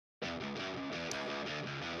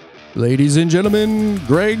Ladies and gentlemen,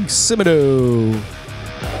 Greg Simoneau.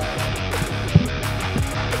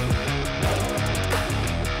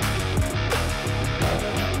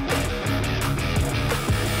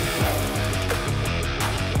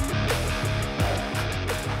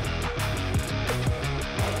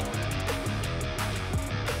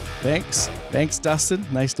 Thanks, Dustin.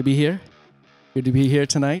 Nice to be here. Good to be here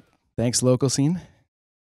tonight. Thanks, local scene.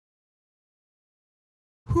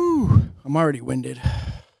 Whew, I'm already winded.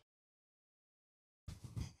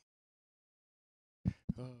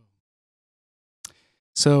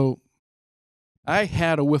 So, I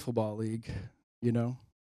had a wiffle ball league, you know.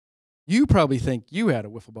 You probably think you had a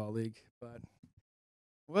wiffle ball league, but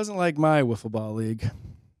it wasn't like my wiffle ball league.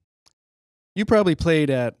 You probably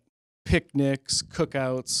played at picnics,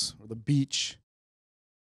 cookouts, or the beach,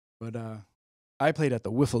 but I played at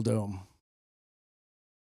the Wiffle Dome.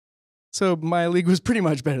 So my league was pretty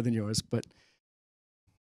much better than yours, but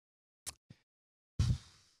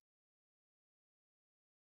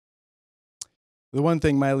the one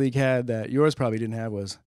thing my league had that yours probably didn't have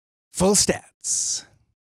was full stats.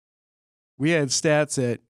 We had stats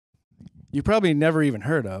that you probably never even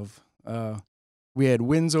heard of. We had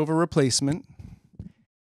wins over replacement,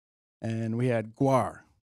 and we had GWAR,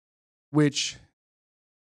 which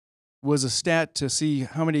was a stat to see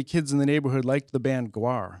how many kids in the neighborhood liked the band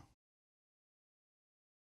GWAR.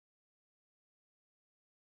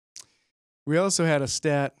 We also had a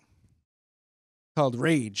stat called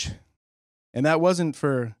Rage, and that wasn't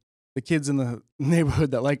for the kids in the neighborhood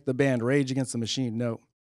that liked the band Rage Against the Machine. No.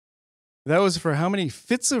 That was for how many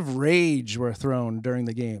fits of rage were thrown during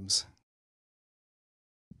the games.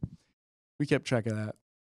 We kept track of that.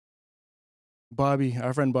 Bobby,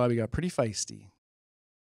 our friend Bobby, got pretty feisty.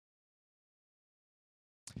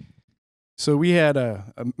 So we had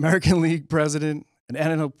an American League president, an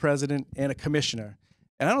NFL president, and a commissioner.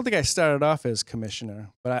 And I don't think I started off as commissioner,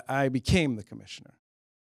 but I became the commissioner.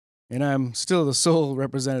 And I'm still the sole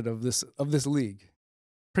representative of this league.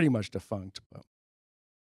 Pretty much defunct. But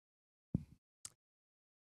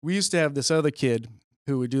we used to have this other kid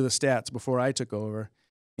who would do the stats before I took over,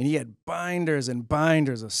 and he had binders and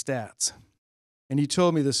binders of stats. And he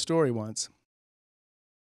told me this story once.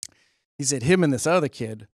 He said him and this other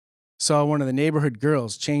kid saw one of the neighborhood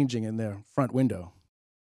girls changing in their front window.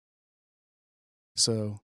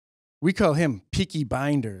 So we call him Peaky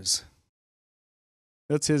Binders.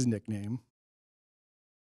 That's his nickname.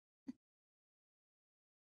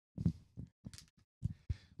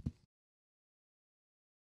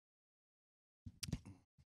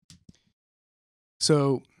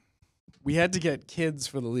 So we had to get kids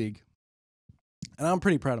for the league. And I'm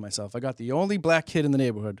pretty proud of myself. I got the only black kid in the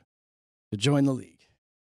neighborhood to join the league.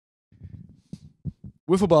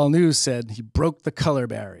 Wiffle Ball News said he broke the color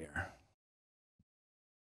barrier.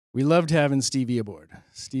 We loved having Stevie aboard.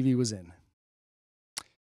 Stevie was in.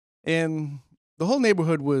 And the whole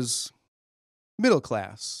neighborhood was middle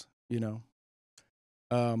class, you know.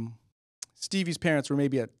 Stevie's parents were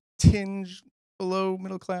maybe a tinge below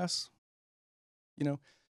middle class. You know,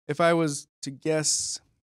 if I was to guess,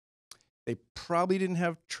 they probably didn't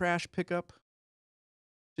have trash pickup,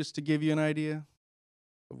 just to give you an idea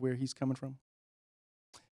of where he's coming from.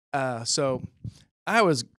 So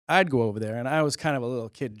I'd go over there, and I was kind of a little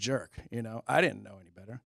kid jerk, you know. I didn't know any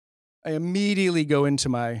better. I immediately go into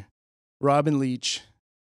my Robin Leach.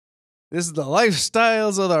 This is the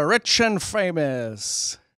lifestyles of the rich and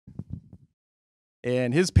famous.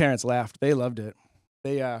 And his parents laughed. They loved it.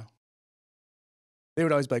 They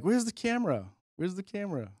would always be like, "Where's the camera? Where's the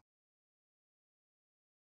camera?"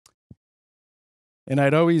 And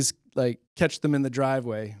I'd always like catch them in the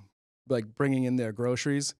driveway, like bringing in their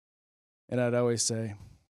groceries. And I'd always say,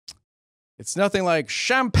 "It's nothing like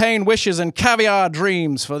champagne wishes and caviar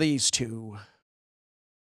dreams for these two."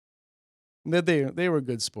 And that they were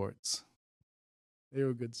good sports. They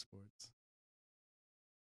were good sports.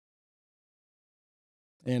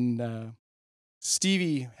 And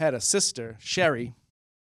Stevie had a sister, Sherry,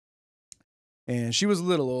 and she was a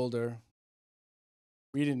little older.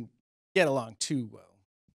 We didn't get along too well,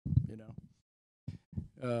 you know.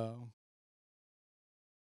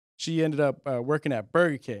 She ended up working at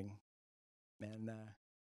Burger King. And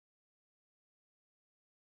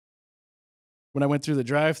when I went through the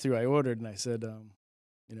drive-thru, I ordered, and I said,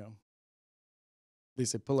 you know, they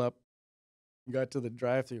said, "Pull up." We got to the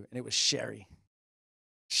drive-thru, and it was Sherry.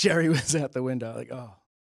 Sherry was at the window, like, oh.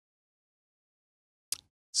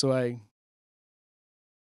 So I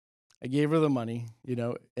gave her the money, you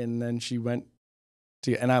know, and then she went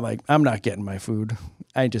to, and I'm like, I'm not getting my food.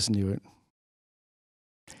 I just knew it.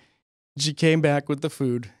 She came back with the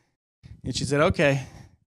food, and she said, "Okay,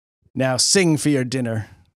 Now sing for your dinner.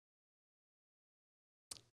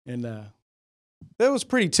 And that was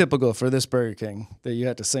pretty typical for this Burger King, that you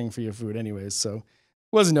had to sing for your food anyways, so it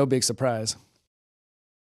wasn't no big surprise.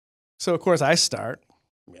 So, of course, I start,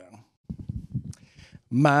 you know.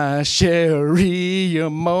 My Sherry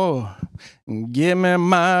Moore, give me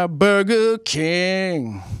my Burger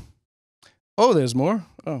King. Oh, there's more?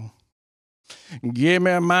 Oh. Give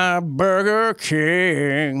me my Burger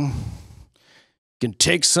King. Can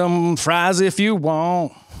take some fries if you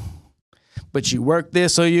want. But you work there,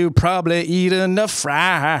 so you probably eat enough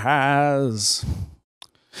fries.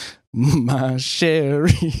 My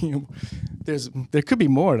Sherry. There could be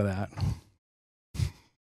more to that.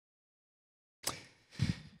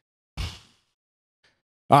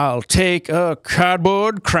 I'll take a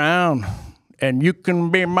cardboard crown, and you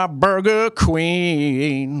can be my burger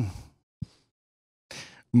queen.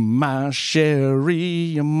 My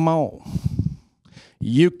Sherry Moore.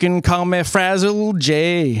 You can call me Frazzle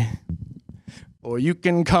J, or you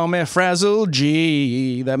can call me Frazzle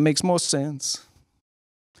G. That makes more sense.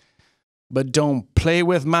 But don't play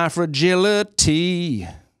with my fragility.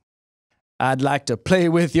 I'd like to play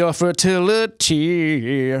with your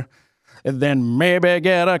fertility, and then maybe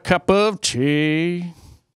get a cup of tea.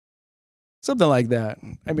 Something like that.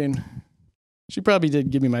 I mean, she probably did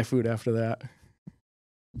give me my food after that.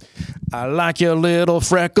 I like your little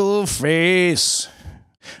freckle face.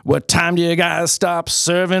 What time do you guys stop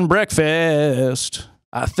serving breakfast?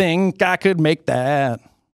 I think I could make that.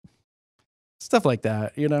 Stuff like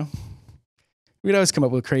that, you know? We'd always come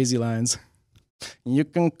up with crazy lines. You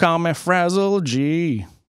can call me Frazzle G.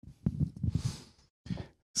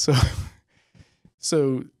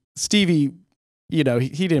 So Stevie, you know,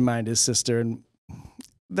 he didn't mind his sister, and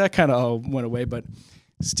that kind of all went away, but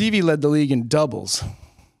Stevie led the league in doubles.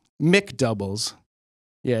 McDoubles.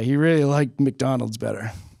 Yeah, he really liked McDonald's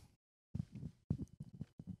better.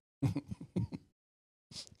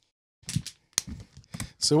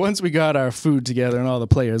 So once we got our food together and all the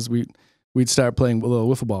players, we'd start playing a little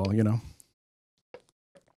wiffle ball, you know.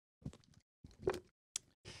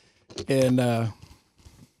 And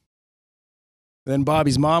then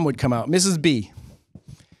Bobby's mom would come out, Mrs. B.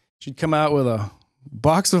 She'd come out with a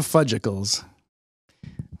box of fudgicles,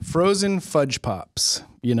 frozen fudge pops,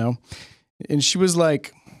 you know. And she was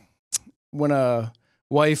like, when a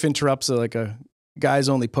wife interrupts a guys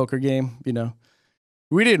only poker game, you know,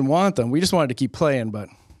 we didn't want them. We just wanted to keep playing, but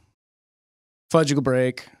fudgicle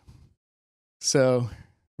break. So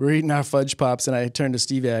we're eating our fudge pops, and I turned to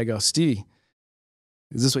Stevie. I go, Stevie,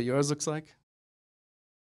 is this what yours looks like?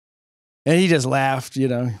 And he just laughed, you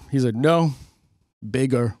know. He's like, no,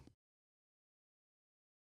 bigger.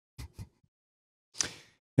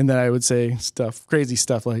 And then I would say crazy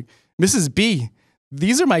stuff like, Mrs. B,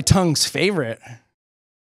 these are my tongue's favorite.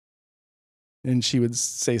 And she would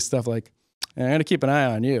say stuff like, I'm going to keep an eye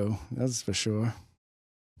on you, that's for sure.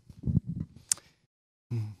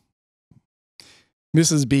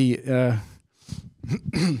 Mrs. B,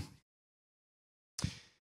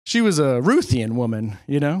 she was a Ruthian woman,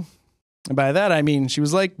 you know? And by that, I mean she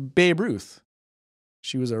was like Babe Ruth.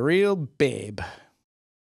 She was a real babe.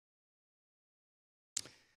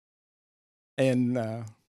 And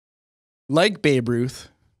like Babe Ruth,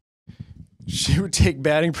 she would take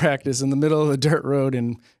batting practice in the middle of the dirt road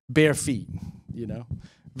in bare feet, you know?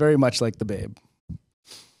 Very much like the Babe.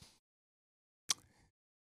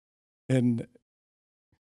 And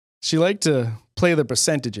she liked to play the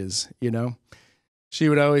percentages, you know? She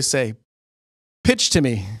would always say, pitch to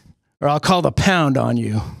me, or I'll call the pound on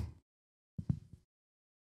you.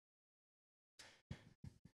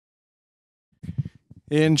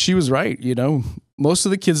 And she was right, you know. Most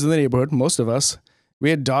of the kids in the neighborhood, most of us, we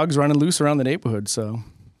had dogs running loose around the neighborhood, so,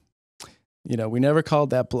 you know, we never called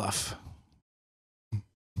that bluff.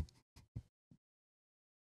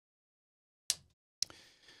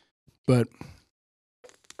 But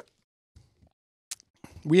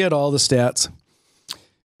we had all the stats.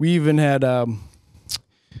 We even had,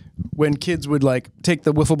 when kids would like take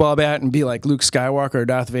the wiffle ball bat and be like Luke Skywalker or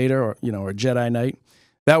Darth Vader or, you know, or Jedi Knight,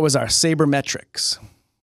 that was our sabermetrics.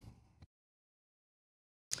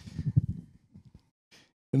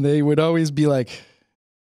 And they would always be like,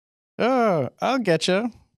 oh, I'll get you.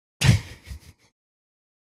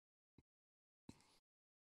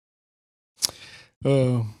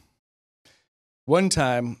 One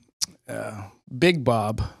time, Big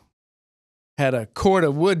Bob had a cord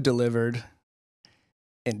of wood delivered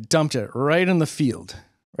and dumped it right in the field,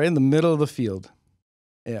 right in the middle of the field.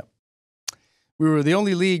 Yeah. We were the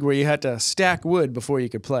only league where you had to stack wood before you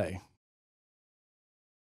could play.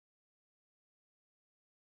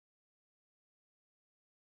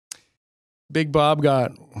 Big Bob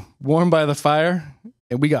got warm by the fire,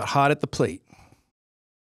 and we got hot at the plate.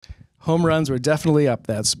 Home runs were definitely up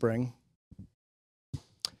that spring.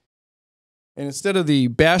 And instead of the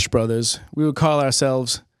Bash Brothers, we would call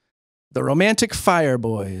ourselves the Romantic Fire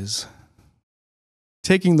Boys,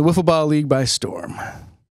 taking the Wiffle Ball League by storm.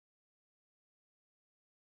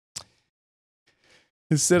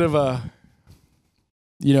 Instead of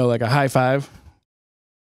like a high five,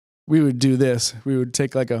 we would do this. We would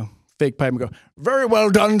take like a fake pipe and go, "Very well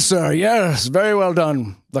done, sir. Yes, very well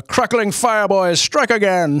done. The crackling fire boys strike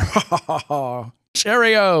again. Ha ha ha ha.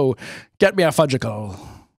 Cheerio. Get me a fudgicle."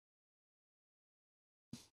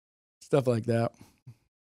 Stuff like that.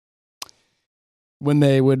 When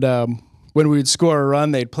we would score a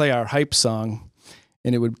run, they'd play our hype song,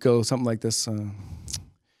 and it would go something like this.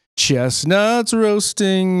 Chestnuts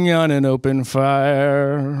roasting on an open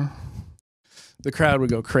fire. The crowd would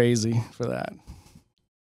go crazy for that.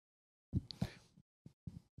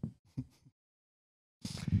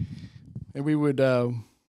 And we would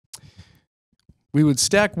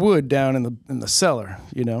stack wood down in the cellar,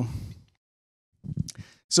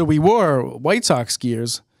 So we wore White Sox gear,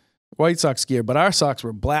 but our socks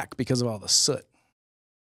were black because of all the soot.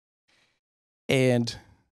 And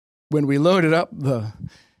when we loaded up the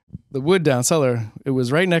wood down cellar, it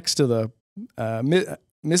was right next to the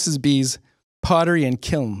Mrs. B's pottery and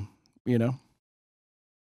kiln, And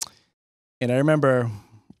I remember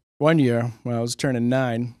one year when I was turning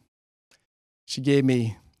 9, she gave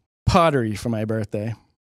me pottery for my birthday.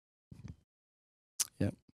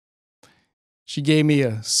 Yep. She gave me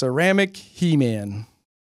a ceramic He-Man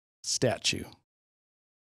statue.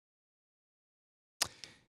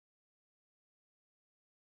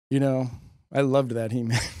 I loved that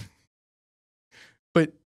He-Man.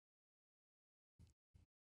 But,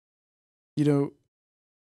 I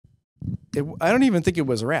don't even think it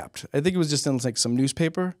was wrapped. I think it was just in like some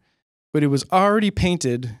newspaper, but it was already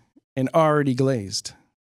painted and already glazed.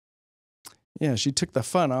 Yeah, she took the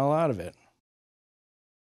fun all out of it.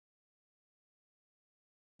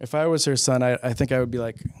 If I was her son, I think I would be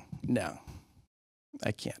like, no,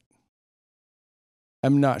 I can't.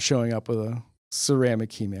 I'm not showing up with a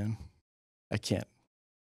ceramic He-Man. I can't.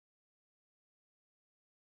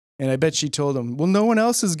 And I bet she told him, well, no one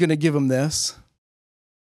else is going to give him this.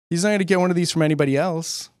 He's not going to get one of these from anybody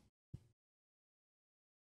else.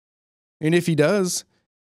 And if he does,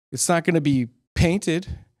 it's not going to be painted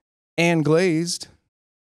and glazed.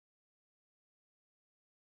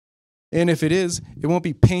 And if it is, it won't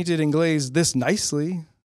be painted and glazed this nicely.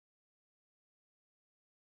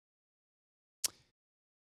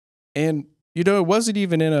 And, it wasn't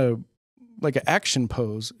even in an action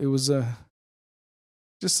pose. It was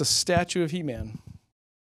just a statue of He-Man,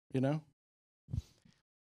 It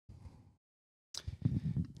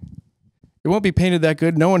won't be painted that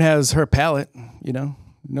good. No one has her palette,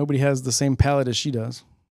 Nobody has the same palette as she does.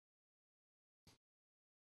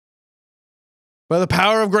 By the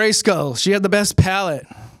power of Grayskull, she had the best palette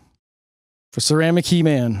for ceramic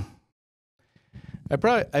He-Man.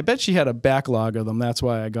 I bet she had a backlog of them. That's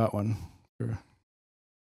why I got one for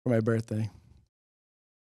my birthday.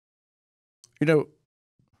 It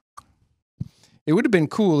would have been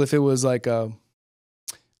cool if it was like a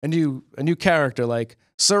new character, like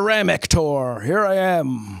Ceramic Tor. Here I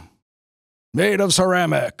am, made of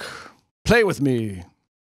ceramic. Play with me.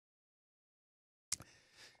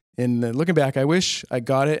 And looking back, I wish I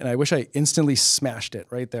got it, and I wish I instantly smashed it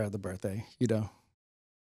right there at the birthday,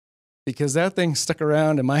 Because that thing stuck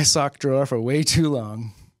around in my sock drawer for way too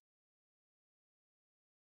long.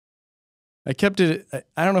 I kept it,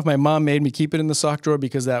 I don't know if my mom made me keep it in the sock drawer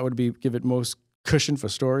because that would give it most cushion for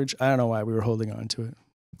storage. I don't know why we were holding on to it.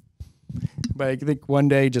 But I think one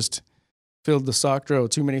day just filled the sock drawer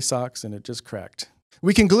with too many socks and it just cracked.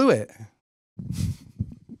 We can glue it.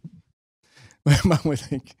 My mom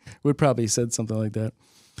would probably said something like that.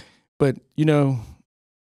 But,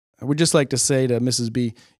 I would just like to say to Mrs.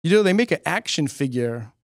 B, they make an action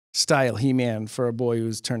figure style He-Man for a boy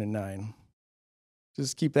who's turning 9.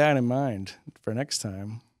 Just keep that in mind for next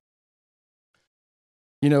time.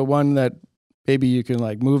 One that maybe you can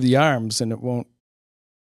move the arms and it won't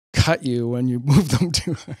cut you when you move them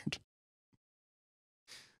too hard.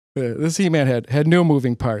 But this He-Man had no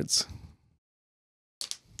moving parts.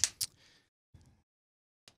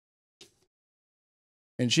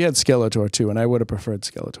 And she had Skeletor too, and I would have preferred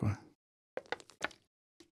Skeletor.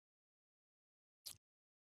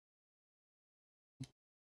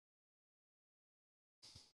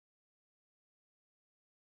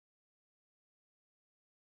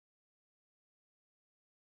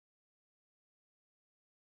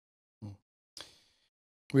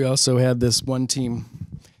 We also had this one team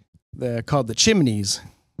called the Chimneys.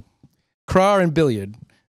 Craw and Billard.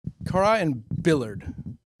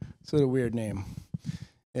 It's a weird name.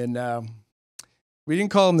 And we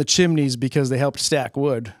didn't call them the Chimneys because they helped stack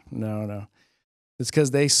wood. No. It's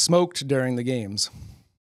because they smoked during the games.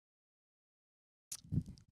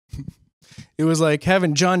 It was like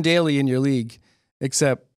having John Daly in your league,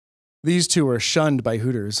 except these two were shunned by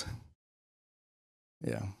Hooters.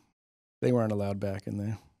 Yeah, they weren't allowed back in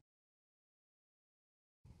there.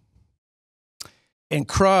 And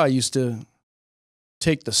Craw used to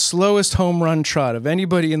take the slowest home run trot of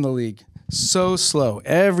anybody in the league. So slow,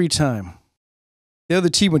 every time. The other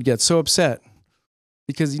team would get so upset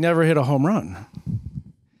because he never hit a home run.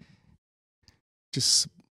 Just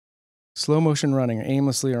slow motion running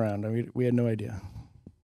aimlessly around. We had no idea.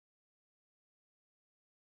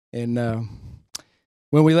 And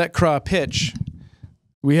when we let Craw pitch,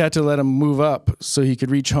 we had to let him move up so he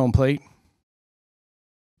could reach home plate.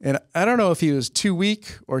 And I don't know if he was too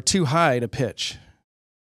weak or too high to pitch,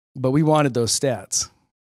 but we wanted those stats,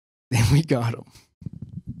 and we got them.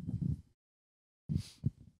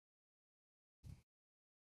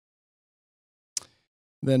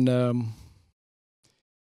 Then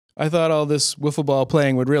I thought all this wiffle ball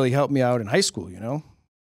playing would really help me out in high school, you know?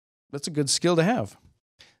 That's a good skill to have.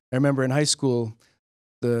 I remember in high school,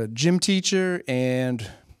 the gym teacher and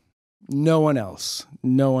no one else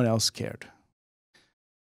cared.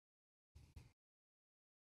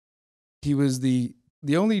 He was the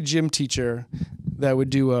only gym teacher that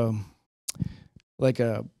would do a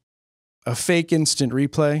fake instant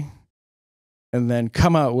replay and then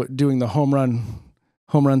come out doing the home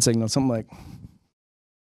run signal, something like.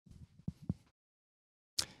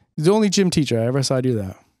 He's the only gym teacher I ever saw do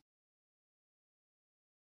that.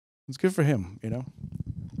 It's good for him, you know.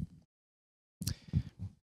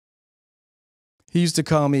 He used to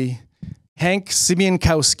call me Hank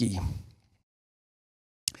Simoneau.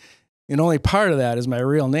 And only part of that is my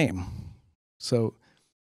real name. So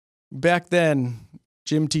back then,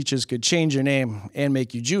 gym teachers could change your name and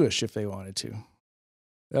make you Jewish if they wanted to.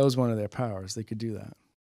 That was one of their powers. They could do that.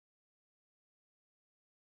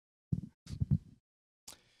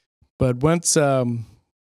 But once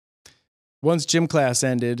gym class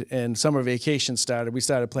ended and summer vacation started, we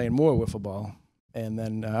started playing more wiffle ball. And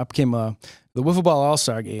then up came the Wiffle Ball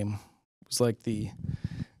All-Star Game. It was like the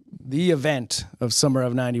event of summer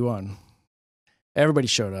of '91. Everybody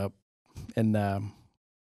showed up. And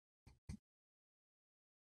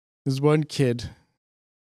there's one kid,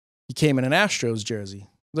 he came in an Astros jersey. I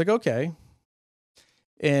was like, okay.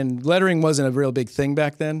 And lettering wasn't a real big thing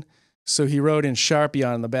back then. So he wrote in Sharpie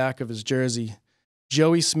on the back of his jersey,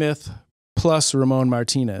 Joey Smith plus Ramon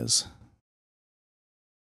Martinez.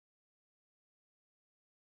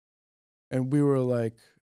 And we were like,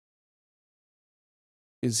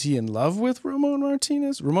 is he in love with Ramon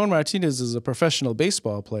Martinez? Ramon Martinez is a professional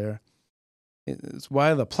baseball player. It's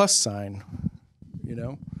why the plus sign, you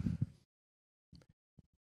know?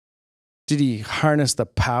 Did he harness the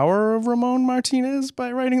power of Ramon Martinez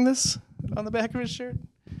by writing this on the back of his shirt?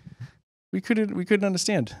 We couldn't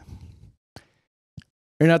understand.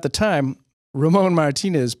 And at the time, Ramon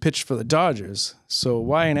Martinez pitched for the Dodgers, so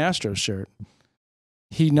why an Astros shirt?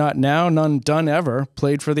 He not now, none done ever,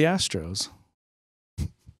 played for the Astros.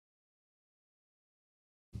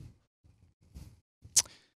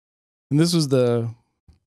 And this was the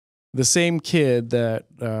same kid that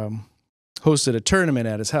hosted a tournament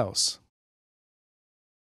at his house.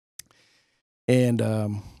 And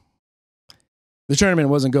the tournament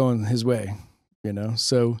wasn't going his way, you know.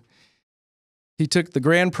 So he took the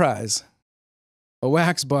grand prize, a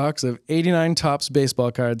wax box of 89 Topps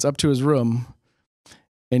baseball cards, up to his room,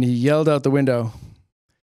 and he yelled out the window,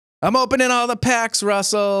 "I'm opening all the packs,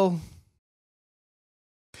 Russell."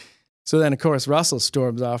 So then, of course, Russell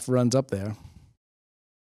storms off, runs up there.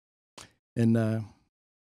 And I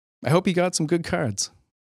hope he got some good cards.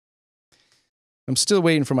 I'm still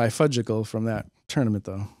waiting for my fudgicle from that tournament,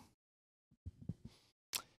 though.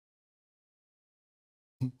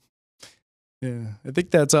 Yeah, I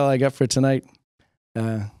think that's all I got for tonight.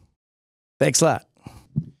 Thanks a lot.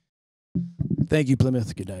 Thank you,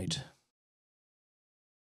 Plymouth. Good night.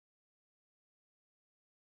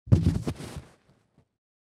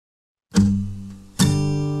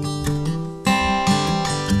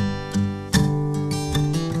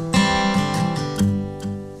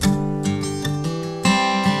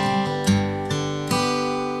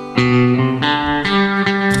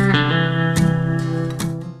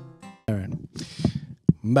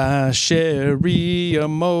 My Sherry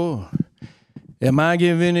Amore, am I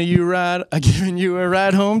giving you a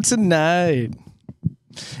ride home tonight?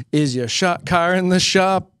 Is your car in the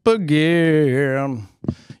shop again?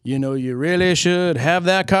 You know you really should have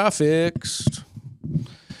that car fixed.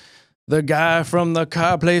 The guy from the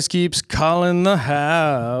car place keeps calling the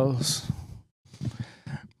house.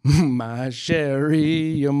 My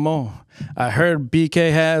Sherry, more. I heard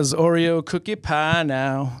BK has Oreo cookie pie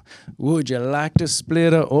now. Would you like to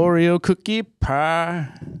split a Oreo cookie pie?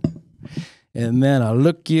 And then I'll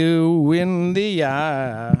look you in the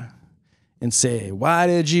eye and say, why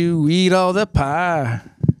did you eat all the pie?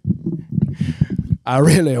 I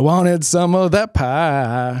really wanted some of that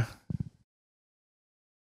pie.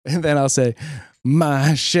 And then I'll say,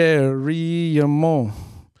 my Sherry, more.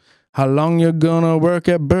 How long you gonna work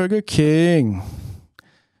at Burger King?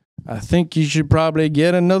 I think you should probably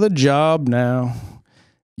get another job now.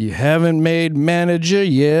 You haven't made manager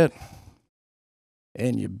yet,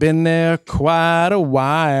 and you've been there quite a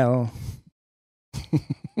while.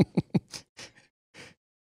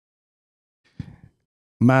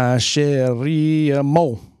 My chérie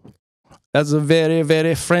amour. That's a very,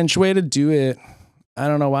 very French way to do it. I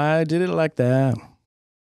don't know why I did it like that.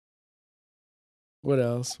 What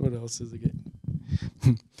else? What else is it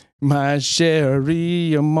good? My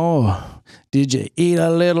chérie amour. Did you eat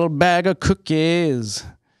a little bag of cookies?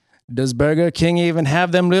 Does Burger King even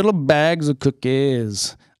have them little bags of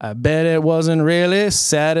cookies? I bet it wasn't really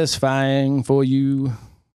satisfying for you.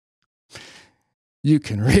 You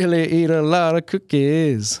can really eat a lot of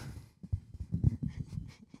cookies.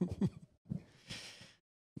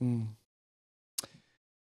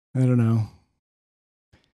 I don't know.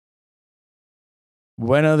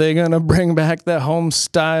 When are they gonna bring back that home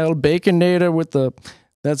style Baconator with the?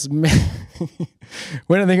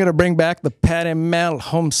 When are they gonna bring back the Patty Melt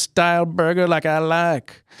home style burger like I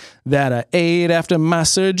like that I ate after my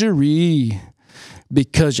surgery?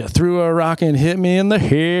 Because you threw a rock and hit me in the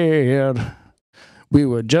head. We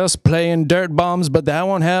were just playing dirt bombs, but that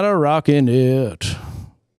one had a rock in it.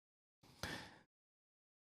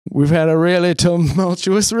 We've had a really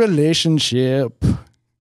tumultuous relationship.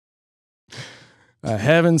 I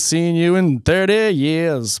haven't seen you in 30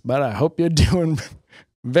 years, but I hope you're doing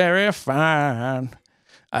very fine.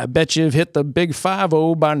 I bet you've hit the big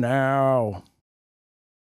 5-0 by now.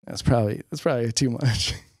 That's probably too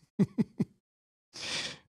much.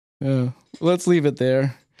 Let's leave it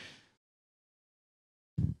there.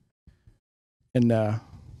 And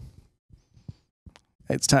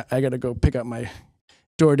it's time. I gotta go pick up my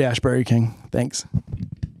DoorDash Burger King. Thanks.